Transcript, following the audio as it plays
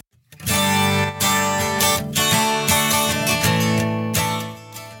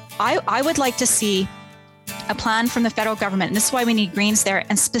I would like to see a plan from the federal government, and this is why we need Greens there,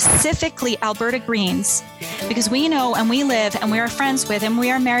 and specifically Alberta Greens, because we know and we live and we are friends with and we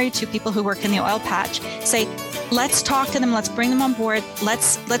are married to people who work in the oil patch. Say, let's talk to them, let's bring them on board,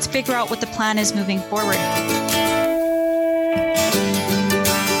 let's figure out what the plan is moving forward.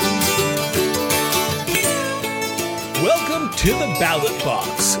 Welcome to the Ballot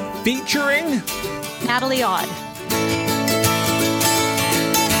Box, featuring Natalie Odd.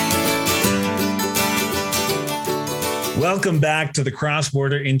 Welcome back to the Cross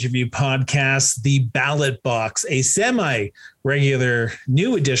Border Interview Podcast, the Ballot Box, a semi-regular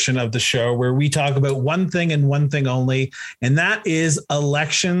new edition of the show where we talk about one thing and one thing only, and that is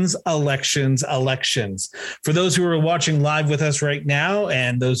elections, elections, elections. For those who are watching live with us right now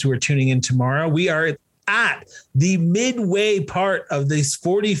and those who are tuning in tomorrow, we are at the midway part of this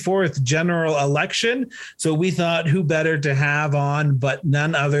 44th general election. So we thought who better to have on but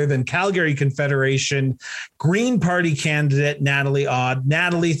none other than Calgary Confederation Green Party candidate, Natalie Odd.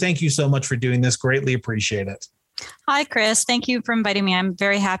 Natalie, thank you so much for doing this. Greatly appreciate it. Hi, Chris. Thank you for inviting me. I'm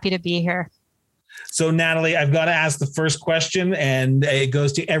very happy to be here. So Natalie, I've got to ask the first question, and it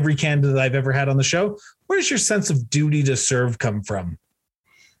goes to every candidate I've ever had on the show. Where does your sense of duty to serve come from?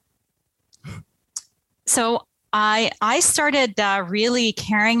 So I started really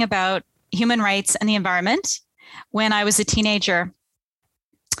caring about human rights and the environment when I was a teenager.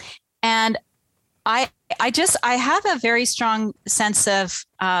 And I have a very strong sense of,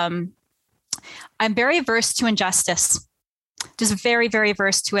 I'm very averse to injustice, just very, very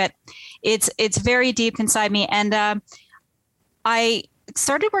averse to it. It's very deep inside me. And I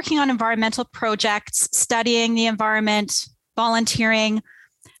started working on environmental projects, studying the environment, volunteering.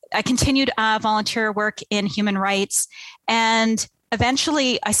 I continued volunteer work in human rights, and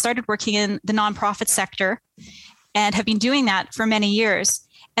eventually I started working in the nonprofit sector and have been doing that for many years.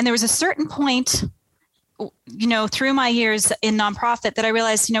 And there was a certain point, through my years in nonprofit that I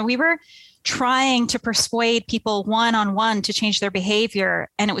realized, we were trying to persuade people one-on-one to change their behavior,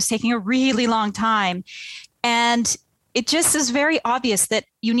 and it was taking a really long time. And it just is very obvious that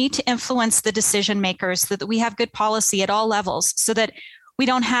you need to influence the decision makers, so that we have good policy at all levels, so that we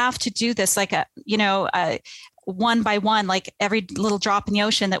don't have to do this like one by one, like every little drop in the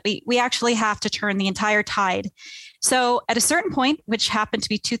ocean, that we actually have to turn the entire tide. So at a certain point, which happened to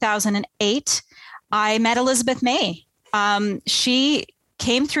be 2008, I met Elizabeth May. She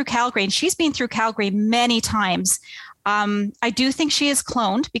came through Calgary, and she's been through Calgary many times. I do think she is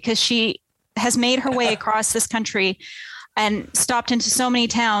cloned, because she has made her way across this country and stopped into so many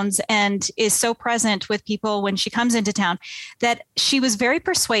towns and is so present with people when she comes into town that she was very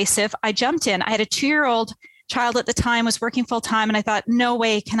persuasive. I jumped in. I had a 2-year-old child at the time, was working full time, and I thought, no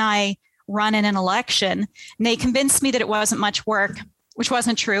way can I run in an election. And they convinced me that it wasn't much work, which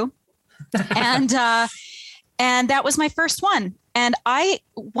wasn't true. And that was my first one. And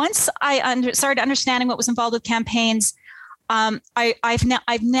once I started understanding what was involved with campaigns, I've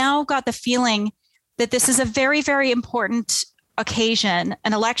now got the feeling that this is a very, very important occasion.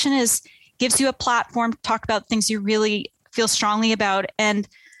 An election gives you a platform to talk about things you really feel strongly about. And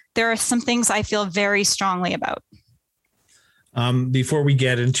there are some things I feel very strongly about. Before we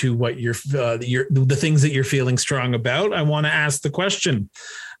get into what the things that you're feeling strong about, I want to ask the question.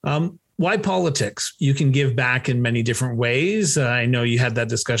 Why politics? You can give back in many different ways. I know you had that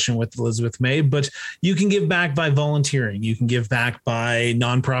discussion with Elizabeth May, but you can give back by volunteering. You can give back by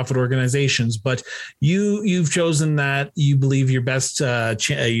nonprofit organizations. But you've chosen that you believe your best,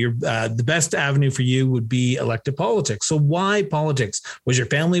 the best avenue for you would be elected politics. So why politics? Was your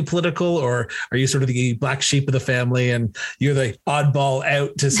family political, or are you sort of the black sheep of the family and you're the oddball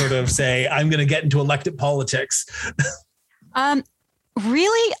out to sort of say, I'm going to get into elected politics?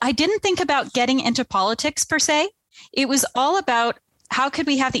 Really, I didn't think about getting into politics per se. It was all about how could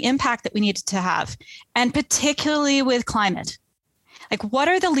we have the impact that we needed to have, and particularly with climate. Like, what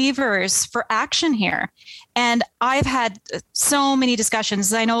are the levers for action here? And I've had so many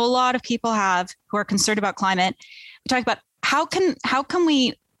discussions, I know a lot of people have, who are concerned about climate. We talk about how can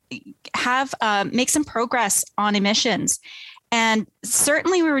we have make some progress on emissions. And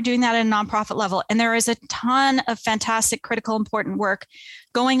certainly we were doing that at a nonprofit level. And there is a ton of fantastic, critical, important work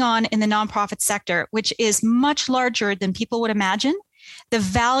going on in the nonprofit sector, which is much larger than people would imagine. The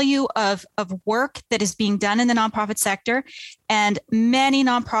value of work that is being done in the nonprofit sector. And many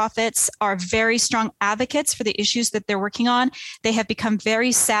nonprofits are very strong advocates for the issues that they're working on. They have become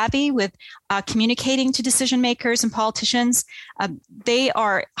very savvy with communicating to decision makers and politicians. They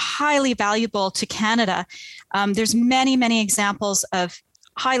are highly valuable to Canada. There's many, many examples of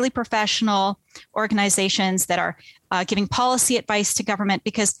highly professional organizations that are giving policy advice to government,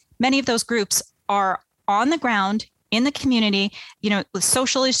 because many of those groups are on the ground in the community, with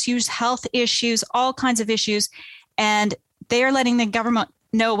social issues, health issues, all kinds of issues. And they are letting the government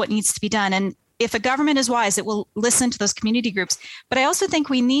know what needs to be done. And if a government is wise, it will listen to those community groups. But I also think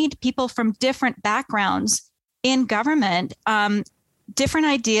we need people from different backgrounds in government, different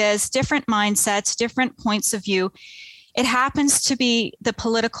ideas, different mindsets, different points of view. It happens to be the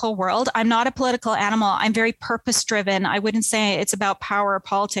political world. I'm not a political animal. I'm very purpose driven. I wouldn't say it's about power or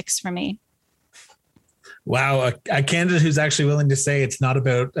politics for me. Wow. A candidate who's actually willing to say it's not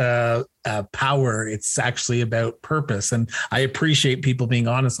about power. It's actually about purpose. And I appreciate people being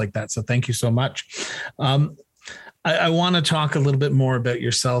honest like that. So thank you so much. I want to talk a little bit more about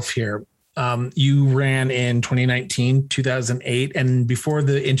yourself here. You ran in 2019, 2008. And before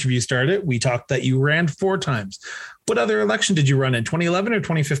the interview started, we talked that you ran 4 times. What other election did you run in, 2011 or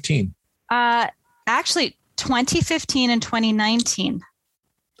 2015? Actually, 2015 and 2019.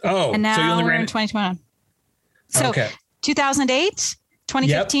 Oh, and now so you only we're ran in 2021. So okay. 2008,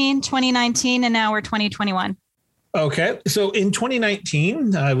 2015, yep. 2019, and now we're 2021. Okay. So in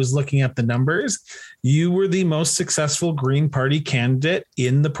 2019, I was looking at the numbers. You were the most successful Green Party candidate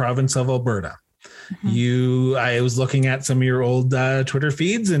in the province of Alberta. Mm-hmm. I was looking at some of your old Twitter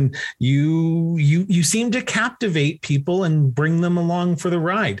feeds, and you seem to captivate people and bring them along for the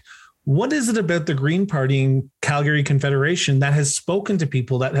ride. What is it about the Green Party and Calgary Confederation that has spoken to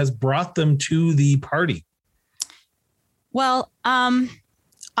people, that has brought them to the party? Well, I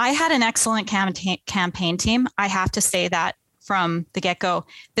had an excellent campaign team. I have to say that from the get-go.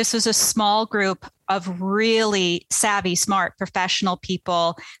 This was a small group of really savvy, smart, professional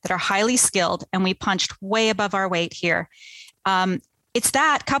people that are highly skilled, and we punched way above our weight here. It's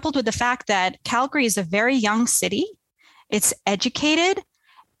that, coupled with the fact that Calgary is a very young city. It's educated,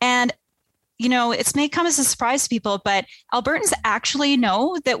 and it may come as a surprise to people, but Albertans actually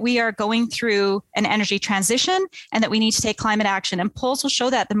know that we are going through an energy transition and that we need to take climate action. And polls will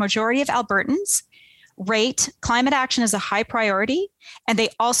show that the majority of Albertans rate climate action as a high priority, and they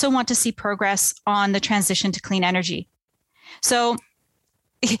also want to see progress on the transition to clean energy. So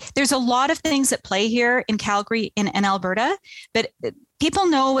there's a lot of things at play here in Calgary and Alberta, but people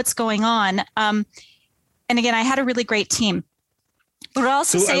know what's going on. And again, I had a really great team. But I'll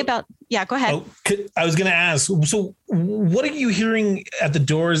also say go ahead. I was going to ask, so what are you hearing at the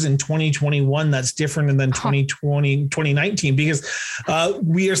doors in 2021 that's different than 2019? Because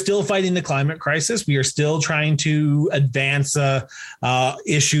we are still fighting the climate crisis. We are still trying to advance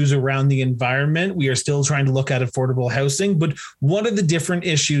issues around the environment. We are still trying to look at affordable housing. But what are the different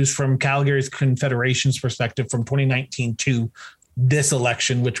issues from Calgary's Confederation's perspective from 2019 to this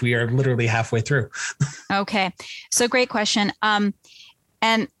election, which we are literally halfway through? Okay. So great question.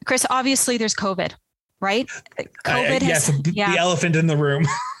 And Chris, obviously there's COVID, right? COVID the elephant in the room.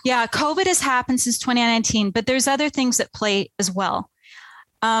 Yeah. COVID has happened since 2019, but there's other things at play as well.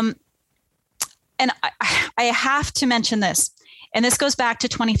 And I have to mention this, and this goes back to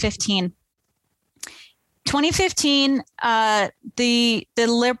 2015. 2015, the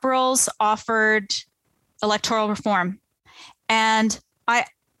Liberals offered electoral reform, and I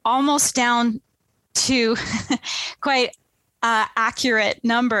almost down to quite accurate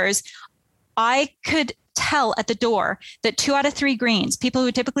numbers. I could tell at the door that 2 out of 3 Greens, people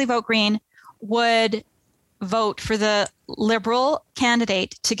who typically vote Green, would vote for the Liberal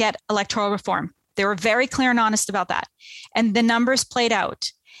candidate to get electoral reform. They were very clear and honest about that. And the numbers played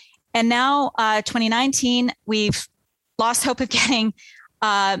out. And now 2019, we've lost hope of getting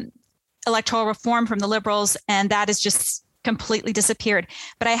electoral reform from the Liberals, and that is just completely disappeared.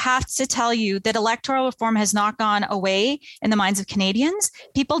 But I have to tell you that electoral reform has not gone away in the minds of Canadians.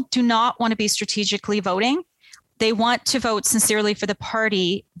 People do not want to be strategically voting. They want to vote sincerely for the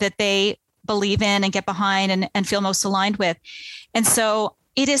party that they believe in and get behind and feel most aligned with. And so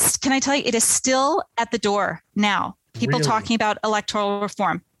it is, can I tell you, it is still at the door now. People really? Talking about electoral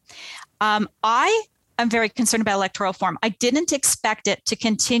reform. I'm very concerned about electoral reform. I didn't expect it to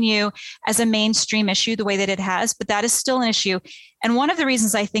continue as a mainstream issue the way that it has, but that is still an issue. And one of the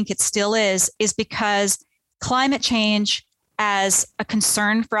reasons I think it still is because climate change as a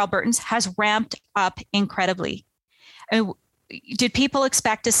concern for Albertans has ramped up incredibly. I mean, did people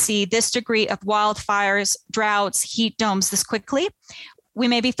expect to see this degree of wildfires, droughts, heat domes this quickly? We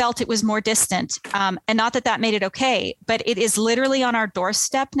maybe felt it was more distant. And not that made it okay, but it is literally on our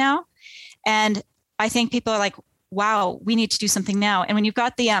doorstep now. And I think people are like, wow, we need to do something now. And when you've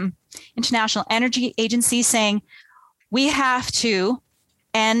got the International Energy Agency saying we have to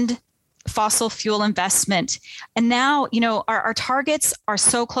end fossil fuel investment. And now, our targets are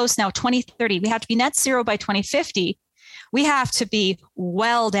so close now, 2030. We have to be net zero by 2050. We have to be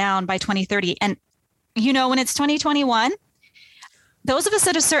well down by 2030. And, when it's 2021, those of us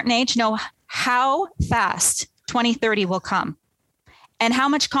at a certain age know how fast 2030 will come. And how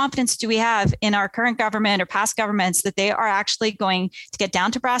much confidence do we have in our current government or past governments that they are actually going to get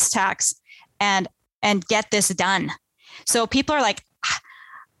down to brass tacks and get this done? So people are like,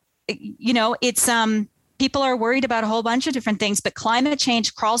 it's people are worried about a whole bunch of different things, but climate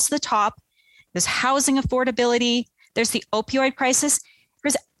change crawls to the top. There's housing affordability. There's the opioid crisis.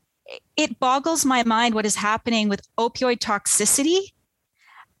 It boggles my mind what is happening with opioid toxicity.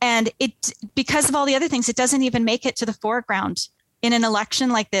 And because of all the other things, it doesn't even make it to the foreground in an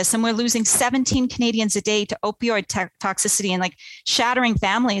election like this. And we're losing 17 Canadians a day to opioid toxicity and shattering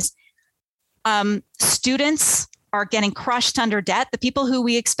families. Students are getting crushed under debt. The people who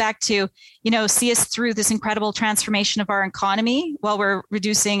we expect to, see us through this incredible transformation of our economy while we're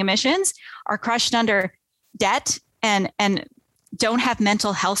reducing emissions are crushed under debt and don't have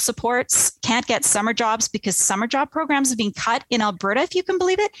mental health supports, can't get summer jobs because summer job programs have been cut in Alberta, if you can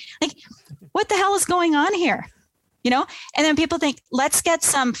believe it. What the hell is going on here? And then people think, let's get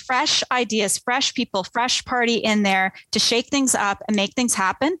some fresh ideas, fresh people, fresh party in there to shake things up and make things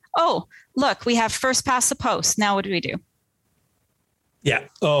happen. Oh, look, we have first past the post. Now what do we do? Yeah.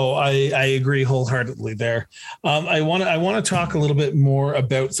 Oh, I agree wholeheartedly there. I want to talk a little bit more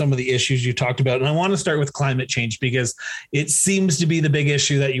about some of the issues you talked about. And I want to start with climate change because it seems to be the big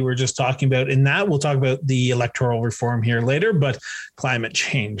issue that you were just talking about. In that, we'll talk about the electoral reform here later, but climate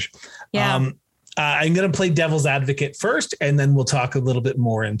change. Yeah. I'm going to play devil's advocate first, and then we'll talk a little bit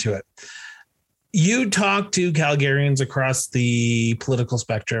more into it. You talk to Calgarians across the political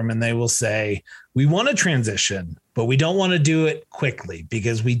spectrum, and they will say, we want to transition, but we don't want to do it quickly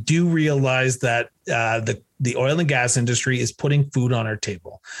because we do realize that the oil and gas industry is putting food on our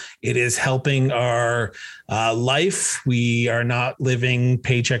table. It is helping our life. We are not living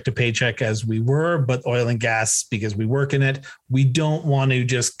paycheck to paycheck as we were, but oil and gas, because we work in it, we don't want to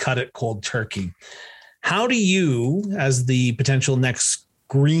just cut it cold turkey. How do you, as the potential next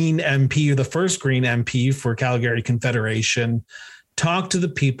Green MP or the first Green MP for Calgary Confederation, talk to the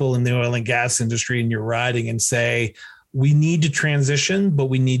people in the oil and gas industry in your riding and say, we need to transition, but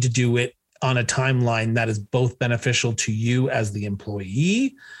we need to do it on a timeline that is both beneficial to you as the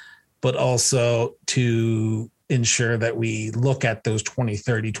employee, but also to ensure that we look at those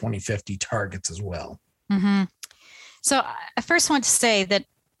 2030, 2050 targets as well? Mm-hmm. So I first want to say that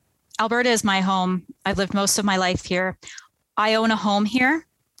Alberta is my home. I've lived most of my life here. I own a home here.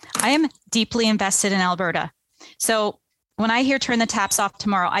 I am deeply invested in Alberta. So when I hear turn the taps off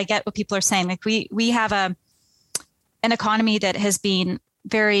tomorrow, I get what people are saying. We have an economy that has been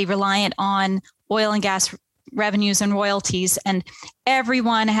very reliant on oil and gas revenues and royalties, and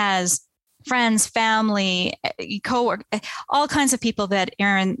everyone has friends, family, co-work, all kinds of people that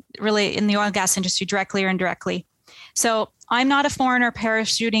are in the oil and gas industry directly or indirectly. So I'm not a foreigner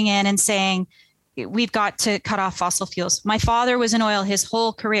parachuting in and saying, we've got to cut off fossil fuels. My father was in oil his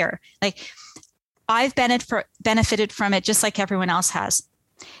whole career. I've benefited from it just like everyone else has.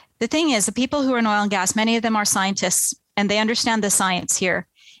 The thing is, the people who are in oil and gas, many of them are scientists and they understand the science here.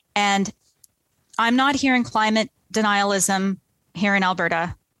 And I'm not hearing climate denialism here in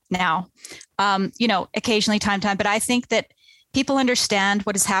Alberta now, occasionally time to time, but I think that people understand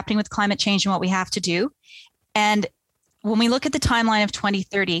what is happening with climate change and what we have to do. And when we look at the timeline of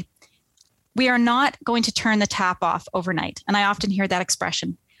 2030, we are not going to turn the tap off overnight. And I often hear that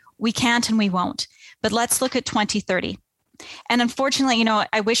expression. We can't and we won't. But let's look at 2030. And unfortunately,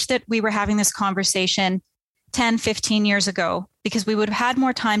 I wish that we were having this conversation 10, 15 years ago, because we would have had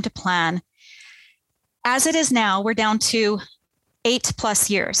more time to plan. As it is now, we're down to 8+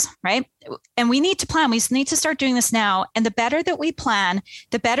 years, right? And we need to plan. We need to start doing this now. And the better that we plan,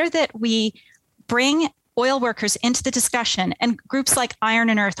 the better that we bring oil workers into the discussion, and groups like Iron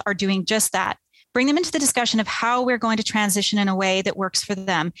and Earth are doing just that. Bring them into the discussion of how we're going to transition in a way that works for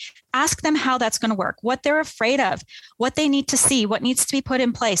them. Ask them how that's going to work, what they're afraid of, what they need to see, what needs to be put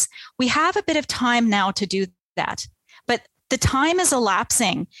in place. We have a bit of time now to do that, but the time is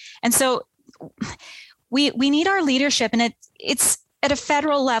elapsing. And so we need our leadership, and it's at a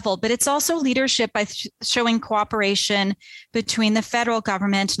federal level, but it's also leadership by showing cooperation between the federal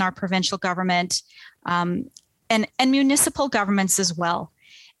government and our provincial government, and municipal governments as well.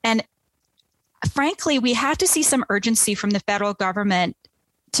 And frankly, we have to see some urgency from the federal government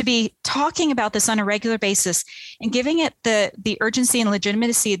to be talking about this on a regular basis and giving it the urgency and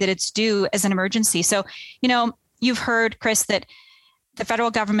legitimacy that it's due as an emergency. So, you've heard, Chris, that the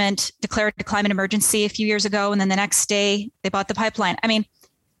federal government declared a climate emergency a few years ago, and then the next day they bought the pipeline. I mean,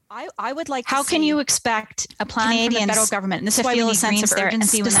 I would like. How can you expect a plan from the federal government? And this is why we need a sense of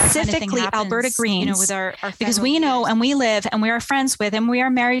urgency, and specifically Alberta Greens, with our because we know and we live and we are friends with and we are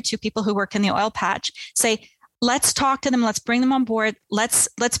married to people who work in the oil patch. Say, let's talk to them. Let's bring them on board. Let's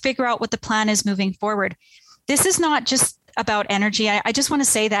figure out what the plan is moving forward. This is not just about energy. I just want to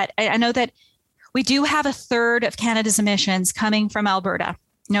say that I know that we do have a third of Canada's emissions coming from Alberta.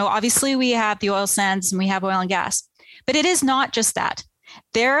 Obviously we have the oil sands and we have oil and gas, but it is not just that.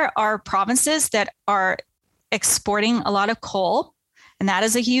 There are provinces that are exporting a lot of coal, and that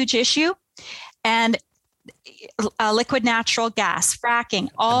is a huge issue. And liquid natural gas, fracking,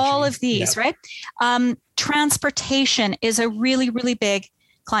 all of these, right? Transportation is a really, really big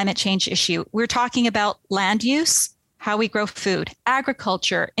climate change issue. We're talking about land use, how we grow food,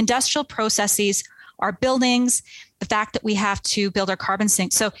 agriculture, industrial processes, our buildings, the fact that we have to build our carbon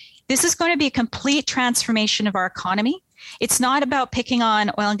sink. So this is going to be a complete transformation of our economy. It's not about picking on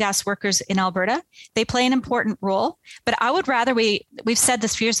oil and gas workers in Alberta. They play an important role, but I would rather we've said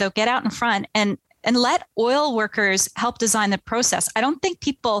this for years, though, get out in front and let oil workers help design the process. I don't think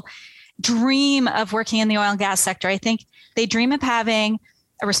people dream of working in the oil and gas sector. I think they dream of having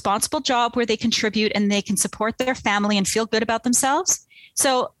a responsible job where they contribute and they can support their family and feel good about themselves.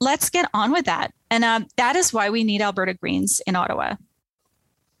 So let's get on with that. And that is why we need Alberta Greens in Ottawa.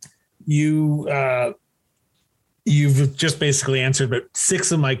 You've just basically answered about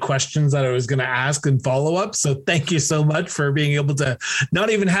 6 of my questions that I was going to ask in follow-up. So thank you so much for being able to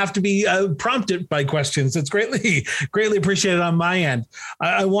not even have to be prompted by questions. It's greatly appreciated on my end.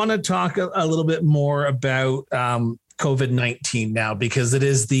 I want to talk a little bit more about COVID-19 now, because it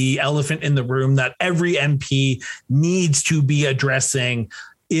is the elephant in the room that every MP needs to be addressing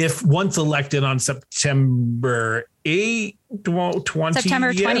if once elected on September 20th.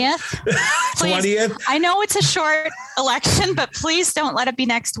 September 20th. 20th. I know it's a short election, but please don't let it be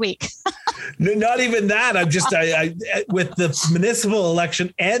next week. No, not even that. I'm just, I with the municipal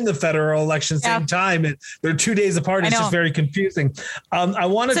election and the federal election same time, they're 2 days apart. It's just very confusing. I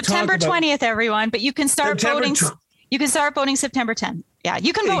want to September 20th, everyone, but you can start voting. You can start voting September 10th. Yeah,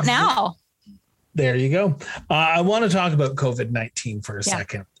 you can vote now. There you go. I want to talk about COVID-19 for a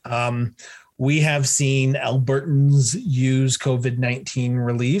second. We have seen Albertans use COVID-19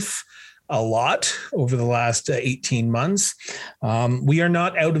 relief a lot over the last 18 months. We are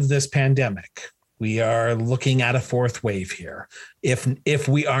not out of this pandemic. We are looking at a fourth wave here, if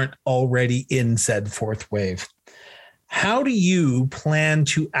we aren't already in said fourth wave. How do you plan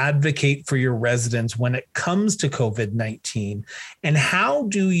to advocate for your residents when it comes to COVID-19? And how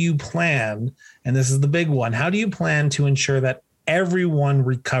do you plan, and this is the big one, how do you plan to ensure that everyone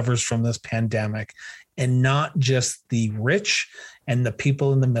recovers from this pandemic, and not just the rich and the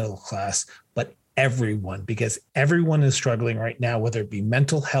people in the middle class, but everyone? Because everyone is struggling right now, whether it be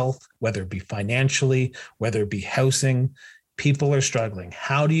mental health, whether it be financially, whether it be housing. People are struggling.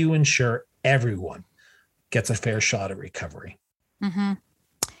 How do you ensure everyone gets a fair shot at recovery? Mm-hmm.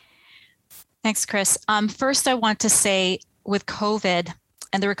 Thanks, Chris. First, I want to say with COVID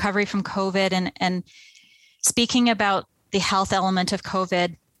and the recovery from COVID and speaking about the health element of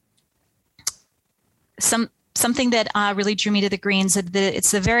COVID, something that really drew me to the Greens,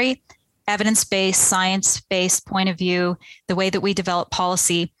 it's a very evidence-based, science-based point of view, the way that we develop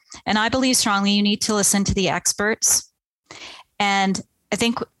policy. And I believe strongly you need to listen to the experts. And I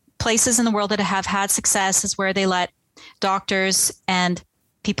think places in the world that have had success is where they let doctors and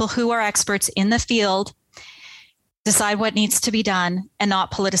people who are experts in the field decide what needs to be done and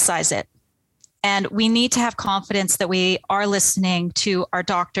not politicize it. And we need to have confidence that we are listening to our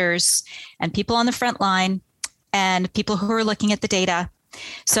doctors and people on the front line and people who are looking at the data.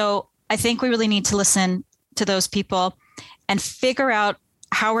 So I think we really need to listen to those people and figure out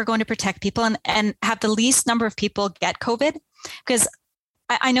how we're going to protect people and have the least number of people get COVID. Because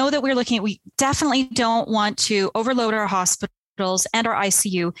I know that we definitely don't want to overload our hospitals and our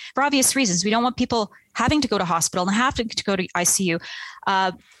ICU for obvious reasons. We don't want people having to go to hospital and having to go to ICU.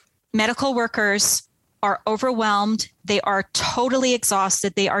 Medical workers are overwhelmed. They are totally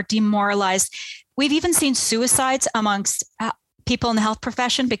exhausted. They are demoralized. We've even seen suicides amongst people in the health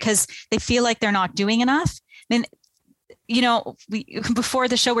profession because they feel like they're not doing enough. I mean, before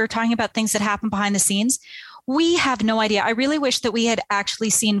the show, we were talking about things that happen behind the scenes. We have no idea. I really wish that we had actually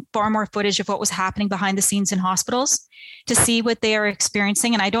seen far more footage of what was happening behind the scenes in hospitals to see what they are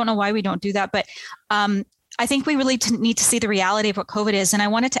experiencing. And I don't know why we don't do that, but I think we really need to see the reality of what COVID is. And I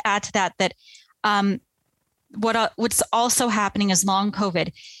wanted to add to that what's also happening is long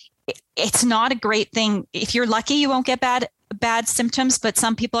COVID. It's not a great thing. If you're lucky, you won't get bad bad symptoms, but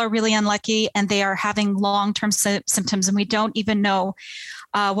some people are really unlucky and they are having long-term symptoms, and we don't even know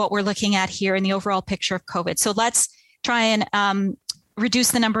what we're looking at here in the overall picture of COVID. So let's try and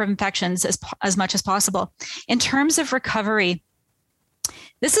reduce the number of infections as much as possible. In terms of recovery,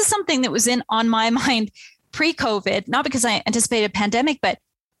 this is something that was on my mind pre-COVID, not because I anticipated a pandemic, but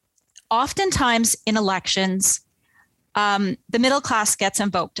oftentimes in elections, the middle class gets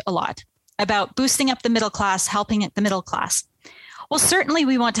invoked a lot about boosting up the middle class, helping the middle class. Well, certainly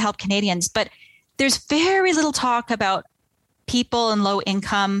we want to help Canadians, but there's very little talk about people in low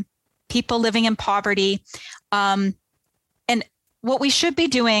income, people living in poverty. And what we should be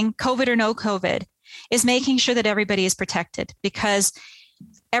doing, COVID or no COVID, is making sure that everybody is protected, because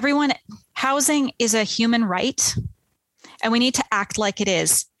housing is a human right, and we need to act like it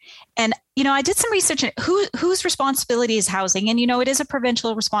is. And, I did some research on whose responsibility is housing. And, it is a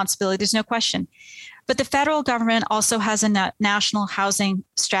provincial responsibility. There's no question. But the federal government also has a national housing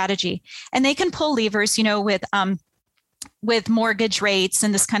strategy, and they can pull levers, with mortgage rates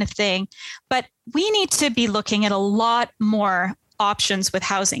and this kind of thing. But we need to be looking at a lot more options with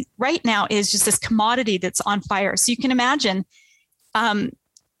housing. Right now is just this commodity that's on fire. So you can imagine the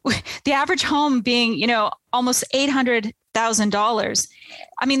average home being, almost $800,000.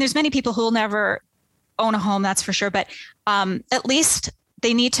 I mean, there's many people who will never own a home, that's for sure. But at least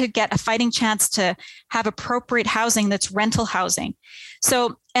they need to get a fighting chance to have appropriate housing that's rental housing.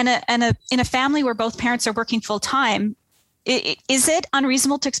 So, in a family where both parents are working full time, is it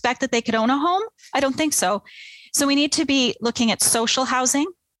unreasonable to expect that they could own a home? I don't think so. So we need to be looking at social housing.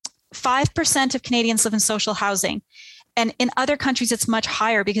 5% of Canadians live in social housing. And in other countries, it's much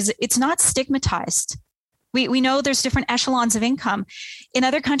higher because it's not stigmatized. We know there's different echelons of income. In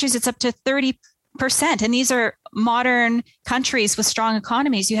other countries, it's up to 30%. And these are modern countries with strong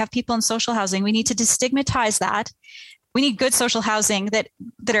economies. You have people in social housing. We need to destigmatize that. We need good social housing that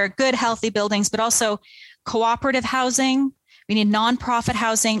are good, healthy buildings, but also cooperative housing. We need nonprofit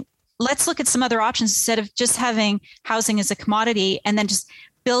housing. Let's look at some other options instead of just having housing as a commodity and then just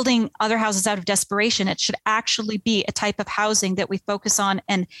building other houses out of desperation. It should actually be a type of housing that we focus on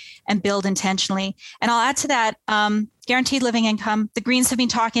and build intentionally. And I'll add to that, guaranteed living income. The Greens have been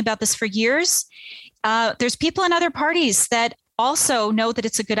talking about this for years. There's people in other parties that also know that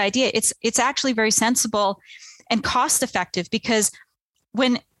it's a good idea. It's actually very sensible and cost effective, because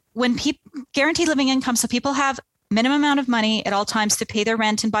when people guaranteed living income, so people have minimum amount of money at all times to pay their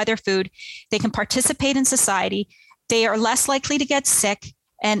rent and buy their food, they can participate in society, they are less likely to get sick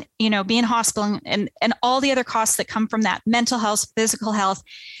and be in hospital and all the other costs that come from that, mental health, physical health.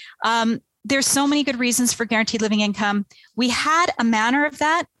 There's so many good reasons for guaranteed living income. We had a manner of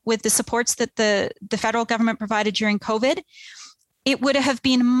that with the supports that the federal government provided during COVID. It would have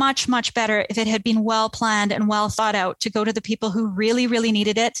been much, much better if it had been well planned and well thought out to go to the people who really, really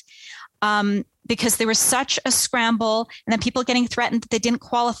needed it. Because there was such a scramble, and then people getting threatened that they didn't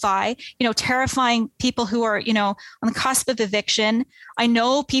qualify, terrifying people who are, on the cusp of eviction. I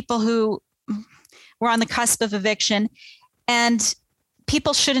know people who were on the cusp of eviction, and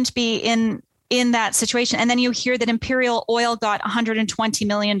people shouldn't be in that situation. And then you hear that Imperial Oil got $120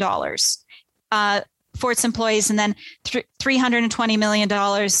 million for its employees, and then $320 million,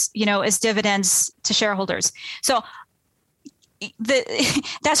 as dividends to shareholders. So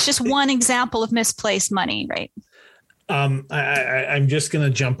that's just one example of misplaced money, right? I'm just going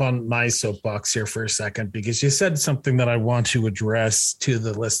to jump on my soapbox here for a second, because you said something that I want to address to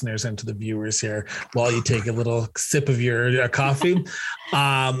the listeners and to the viewers here while you take a little sip of your coffee.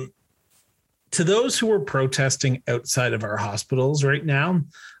 To those who are protesting outside of our hospitals right now,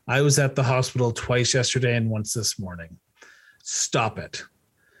 I was at the hospital twice yesterday and once this morning. Stop it.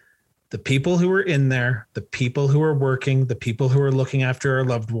 The people who are in there, the people who are working, the people who are looking after our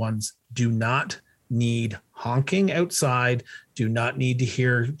loved ones do not need honking outside, do not need to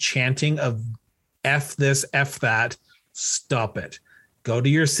hear chanting of F this, F that. Stop it. Go to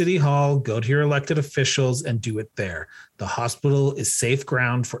your city hall, go to your elected officials and do it there. The hospital is safe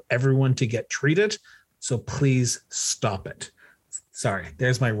ground for everyone to get treated. So please stop it. Sorry,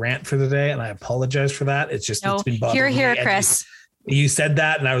 there's my rant for the day, and I apologize for that. It's it's been bothering me. Here, Chris. You said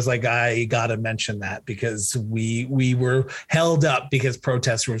that, and I was like, I got to mention that, because we were held up because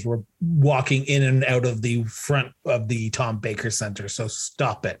protesters were walking in and out of the front of the Tom Baker Center. So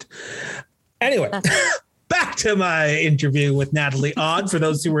stop it. Anyway, back to my interview with Natalie Odd. For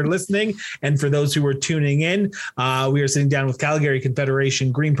those who were listening and for those who were tuning in, we are sitting down with Calgary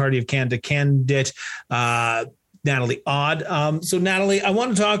Confederation Green Party of Canada candidate, Natalie Odd. So Natalie, I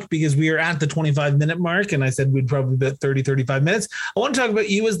want to talk, because we are at the 25-minute mark, and I said we'd probably be at 35 minutes. I want to talk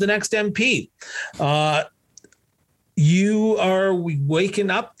about you as the next MP. you are waking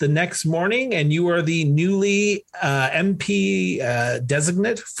up the next morning and you are the newly MP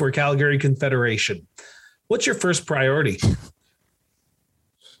designate for Calgary Confederation. What's your first priority?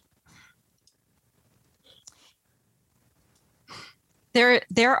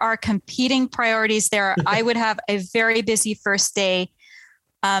 There are competing priorities there. I would have a very busy first day.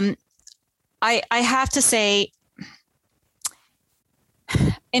 I have to say,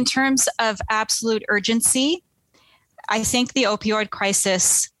 in terms of absolute urgency, I think the opioid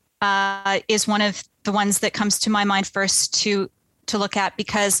crisis is one of the ones that comes to my mind first to look at,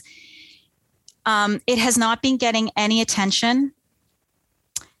 because it has not been getting any attention.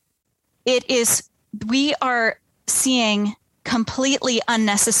 We are seeing completely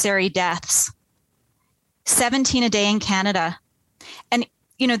unnecessary deaths, 17 a day in Canada. And,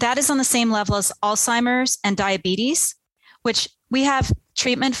 that is on the same level as Alzheimer's and diabetes, which we have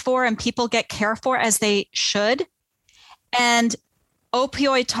treatment for and people get care for as they should. And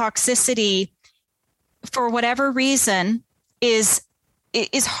opioid toxicity, for whatever reason, is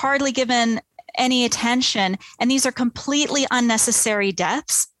hardly given any attention. And these are completely unnecessary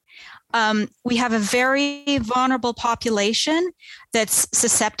deaths. We have a very vulnerable population that's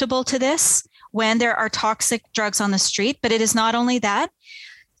susceptible to this when there are toxic drugs on the street. But it is not only that.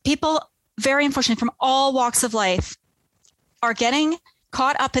 People, very unfortunately, from all walks of life are getting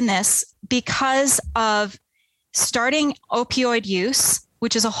caught up in this because of starting opioid use,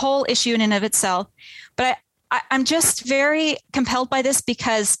 which is a whole issue in and of itself. But I'm just very compelled by this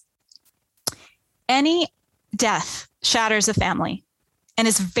because any death shatters a family and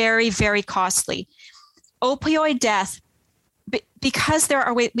is very, very costly. Opioid death, because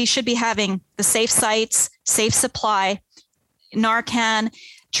we should be having the safe sites, safe supply, Narcan,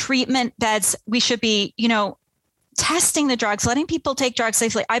 treatment beds. We should be, testing the drugs, letting people take drugs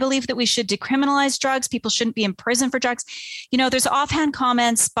safely. I believe that we should decriminalize drugs. People shouldn't be in prison for drugs. There's offhand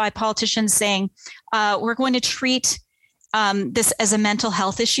comments by politicians saying, we're going to treat this as a mental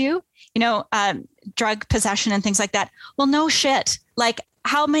health issue, drug possession and things like that. Well, no shit. Like,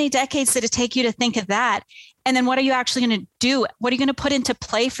 how many decades did it take you to think of that? And then what are you actually going to do? What are you going to put into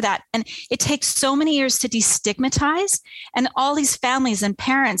play for that? And it takes so many years to destigmatize, and all these families and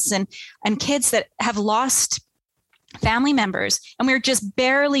parents and kids that have lost family members. And we're just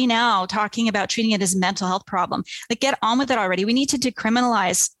barely now talking about treating it as a mental health problem. Like, get on with it already. We need to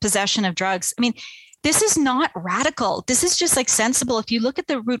decriminalize possession of drugs. I mean, this is not radical. This is just like sensible. If you look at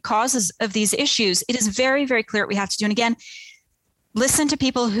the root causes of these issues, it is very, very clear what we have to do. And again, listen to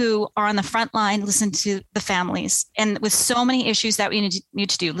people who are on the front line, listen to the families. And with so many issues that we need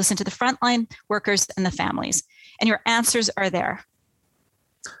to do, listen to the frontline workers and the families. And your answers are there.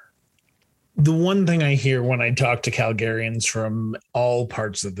 The one thing I hear when I talk to Calgarians from all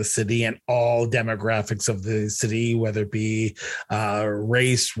parts of the city and all demographics of the city, whether it be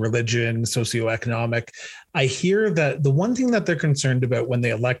race, religion, socioeconomic, I hear that the one thing that they're concerned about when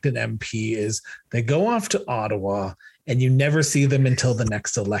they elect an MP is they go off to Ottawa and you never see them until the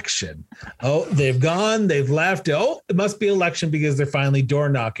next election. Oh, they've gone, they've left. Oh, it must be election because they're finally door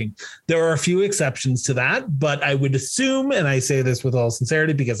knocking. There are a few exceptions to that, but I would assume, and I say this with all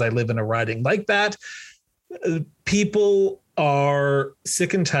sincerity because I live in a riding like that, people are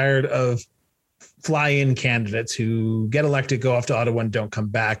sick and tired of fly-in candidates who get elected, go off to Ottawa and don't come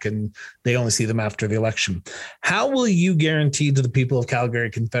back, and they only see them after the election. How will you guarantee to the people of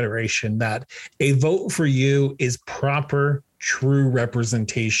Calgary Confederation that a vote for you is proper, true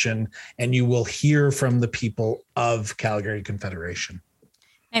representation, and you will hear from the people of Calgary Confederation?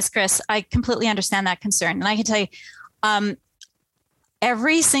 Thanks, Chris. I completely understand that concern. And I can tell you,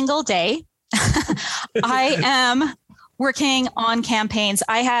 every single day, I am working on campaigns.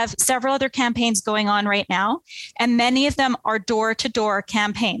 I have several other campaigns going on right now, and many of them are door-to-door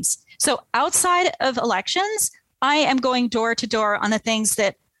campaigns. So outside of elections, I am going door-to-door on the things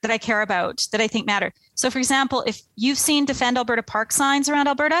that I care about, that I think matter. So for example, if you've seen Defend Alberta Park signs around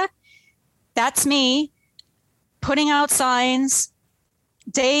Alberta, that's me putting out signs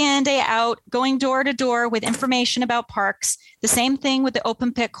day in, day out, going door to door with information about parks. The same thing with the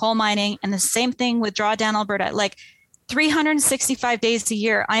open pit coal mining, and the same thing with Drawdown Alberta. Like, 365 days a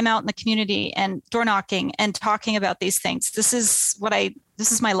year, I'm out in the community and door knocking and talking about these things. This is my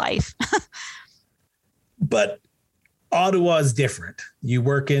life. But Ottawa is different. You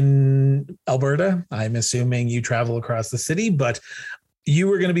work in Alberta. I'm assuming you travel across the city, but you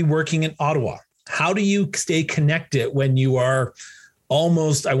are going to be working in Ottawa. How do you stay connected when you are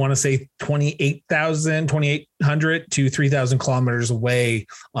almost, I want to say 2,800 to 3,000 kilometers away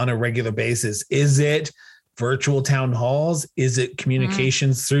on a regular basis? Is it virtual town halls? Is it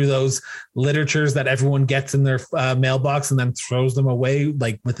communications through those literatures that everyone gets in their mailbox and then throws them away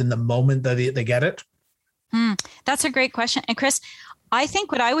like within the moment that they get it? That's a great question. And Chris, I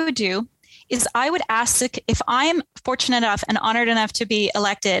think what I would do is I would ask, if I'm fortunate enough and honored enough to be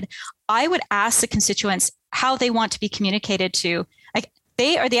elected, I would ask the constituents how they want to be communicated to. Like,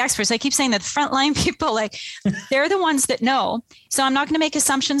 they are the experts. I keep saying that the frontline people, like, they're the ones that know. So I'm not going to make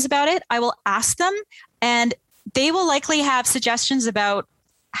assumptions about it. I will ask them, and they will likely have suggestions about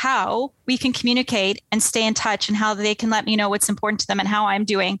how we can communicate and stay in touch, and how they can let me know what's important to them and how I'm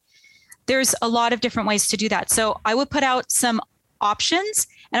doing. There's a lot of different ways to do that. So I would put out some options,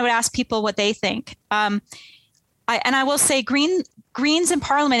 and I would ask people what they think. I will say Greens in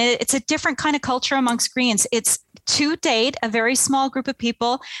Parliament, it's a different kind of culture amongst Greens. It's to date a very small group of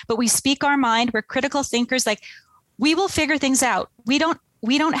people, but we speak our mind. We're critical thinkers. Like, we will figure things out. We don't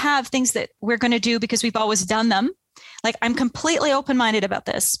have things that we're going to do because we've always done them. Like, I'm completely open-minded about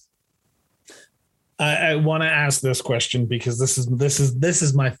this. I want to ask this question because this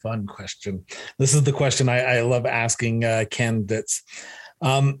is my fun question. This is the question I love asking candidates.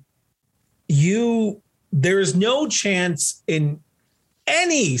 There is no chance in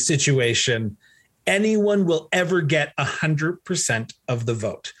any situation anyone will ever get 100% of the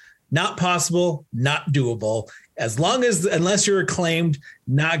vote. Not possible, not doable. Unless you're acclaimed,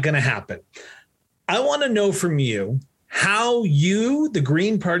 not going to happen. I want to know from you how you, the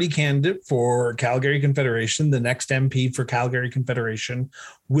Green Party candidate for Calgary Confederation, the next MP for Calgary Confederation,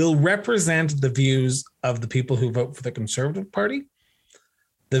 will represent the views of the people who vote for the Conservative Party,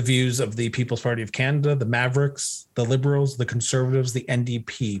 the views of the People's Party of Canada, the Mavericks, the Liberals, the Conservatives, the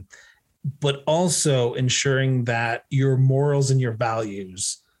NDP, but also ensuring that your morals and your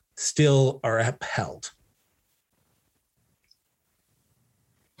values still are upheld.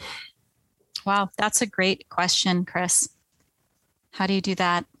 Wow, that's a great question, Chris. How do you do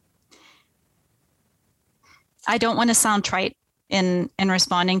that? I don't want to sound trite in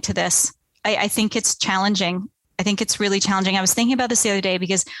responding to this. I think it's challenging. I think it's really challenging. I was thinking about this the other day,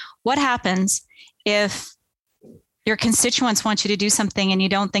 because what happens if your constituents want you to do something and you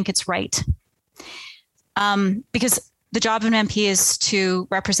don't think it's right? Because the job of an MP is to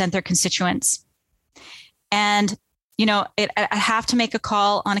represent their constituents. And I have to make a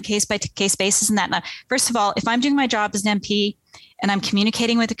call on a case-by-case basis and that. Now, first of all, if I'm doing my job as an MP and I'm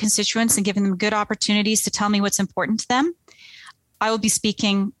communicating with the constituents and giving them good opportunities to tell me what's important to them, I will be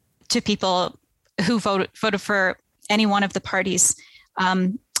speaking to people who voted for any one of the parties,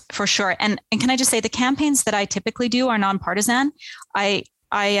 for sure. And can I just say, the campaigns that I typically do are nonpartisan. The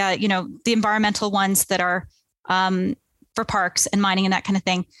environmental ones that are for parks and mining and that kind of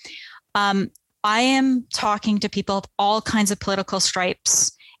thing. I am talking to people of all kinds of political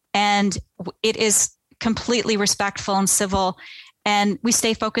stripes, and it is completely respectful and civil, and we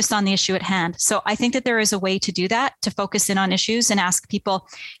stay focused on the issue at hand. So I think that there is a way to do that, to focus in on issues and ask people,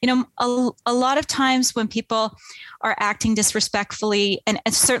 a lot of times when people are acting disrespectfully, and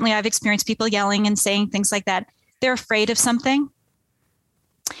certainly I've experienced people yelling and saying things like that, they're afraid of something.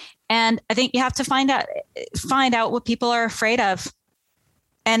 And I think you have to find out what people are afraid of.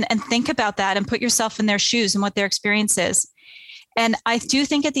 And think about that and put yourself in their shoes and what their experience is. And I do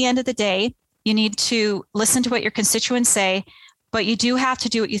think at the end of the day, you need to listen to what your constituents say, but you do have to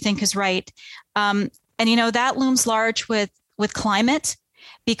do what you think is right. And that looms large with climate,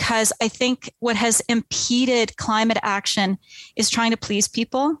 because I think what has impeded climate action is trying to please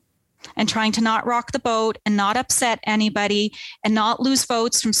people and trying to not rock the boat and not upset anybody and not lose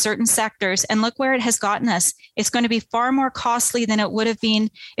votes from certain sectors. And look where it has gotten us. It's going to be far more costly than it would have been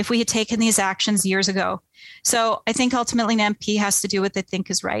if we had taken these actions years ago. So I think ultimately an MP has to do what they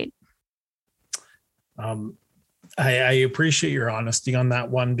think is right. I appreciate your honesty on that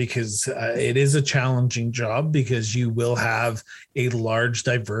one, because it is a challenging job, because you will have a large,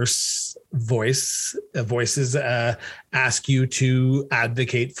 diverse voices ask you to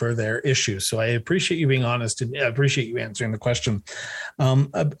advocate for their issues. So I appreciate you being honest, and I appreciate you answering the question.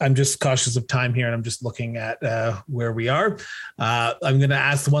 I'm just cautious of time here, and I'm just looking at where we are. I'm going to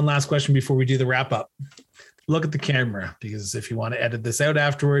ask one last question before we do the wrap up. Look at the camera, because if you want to edit this out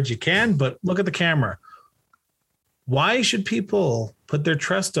afterwards, you can, but look at the camera. Why should people put their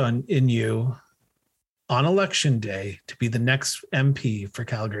trust in you on election day to be the next MP for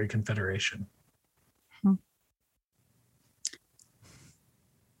Calgary Confederation?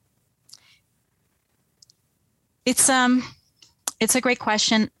 It's a great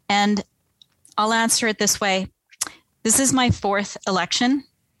question, and I'll answer it this way. This is my fourth election.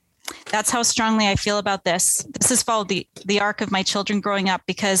 That's how strongly I feel about this. This has followed the arc of my children growing up,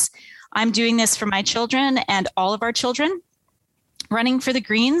 because I'm doing this for my children and all of our children. Running for the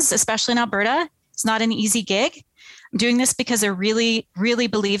Greens, especially in Alberta, it's not an easy gig. I'm doing this because I really, really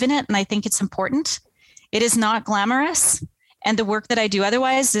believe in it, and I think it's important. It is not glamorous, and the work that I do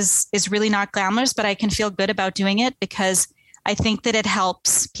otherwise is really not glamorous, but I can feel good about doing it because I think that it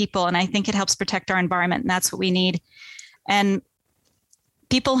helps people, and I think it helps protect our environment, and that's what we need. And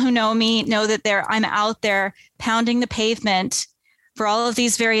people who know me know that I'm out there pounding the pavement for all of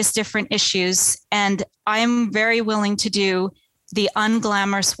these various different issues, and I'm very willing to do the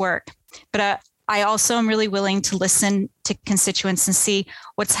unglamorous work. But I also am really willing to listen to constituents and see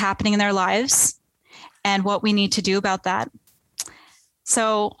what's happening in their lives and what we need to do about that.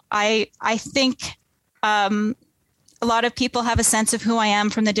 So I think a lot of people have a sense of who I am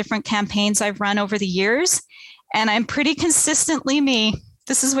from the different campaigns I've run over the years, and I'm pretty consistently me.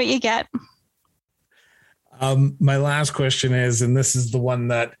 This is what you get. My last question is, and this is the one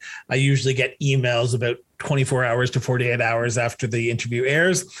that I usually get emails about 24 hours to 48 hours after the interview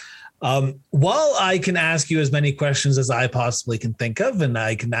airs. While I can ask you as many questions as I possibly can think of, and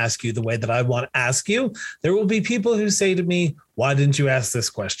I can ask you the way that I want to ask you, there will be people who say to me, why didn't you ask this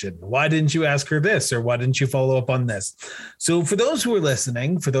question? Why didn't you ask her this? Or why didn't you follow up on this? So for those who are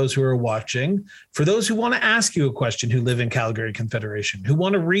listening, for those who are watching, for those who want to ask you a question, who live in Calgary Confederation, who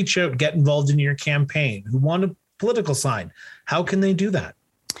want to reach out, get involved in your campaign, who want a political sign, how can they do that?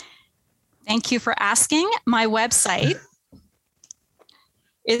 Thank you for asking. My website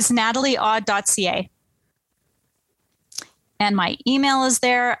is natalieaud.ca. And my email is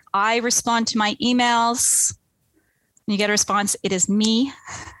there. I respond to my emails. When you get a response, it is me.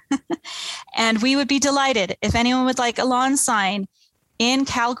 And we would be delighted if anyone would like a lawn sign in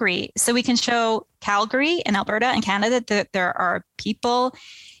Calgary, so we can show Calgary and Alberta and Canada that there are people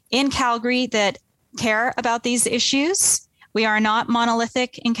in Calgary that care about these issues. We are not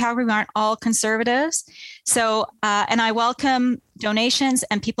monolithic in Calgary. We aren't all conservatives. So, and I welcome donations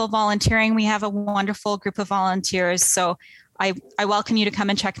and people volunteering. We have a wonderful group of volunteers. So I welcome you to come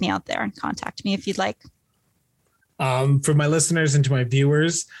and check me out there and contact me if you'd like. For my listeners and to my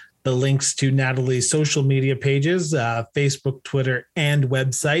viewers, the links to Natalie's social media pages, Facebook, Twitter, and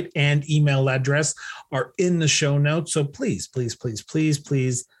website and email address are in the show notes. So please, please, please, please,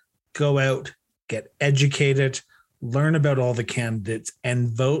 please go out, get educated, learn about all the candidates, and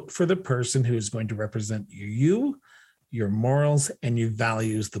vote for the person who is going to represent you, your morals, and your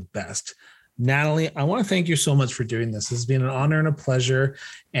values the best. Natalie, I want to thank you so much for doing this. This has been an honor and a pleasure.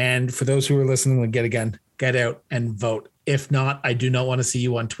 And for those who are listening, get out and vote. If not, I do not want to see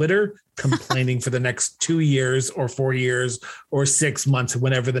you on Twitter complaining for the next 2 years or 4 years or 6 months,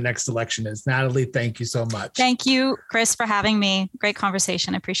 whenever the next election is. Natalie, thank you so much. Thank you, Chris, for having me. Great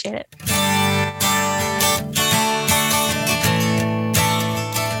conversation. I appreciate it.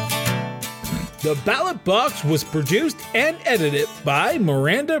 The Ballot Box was produced and edited by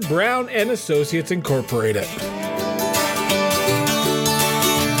Miranda Brown and Associates Incorporated.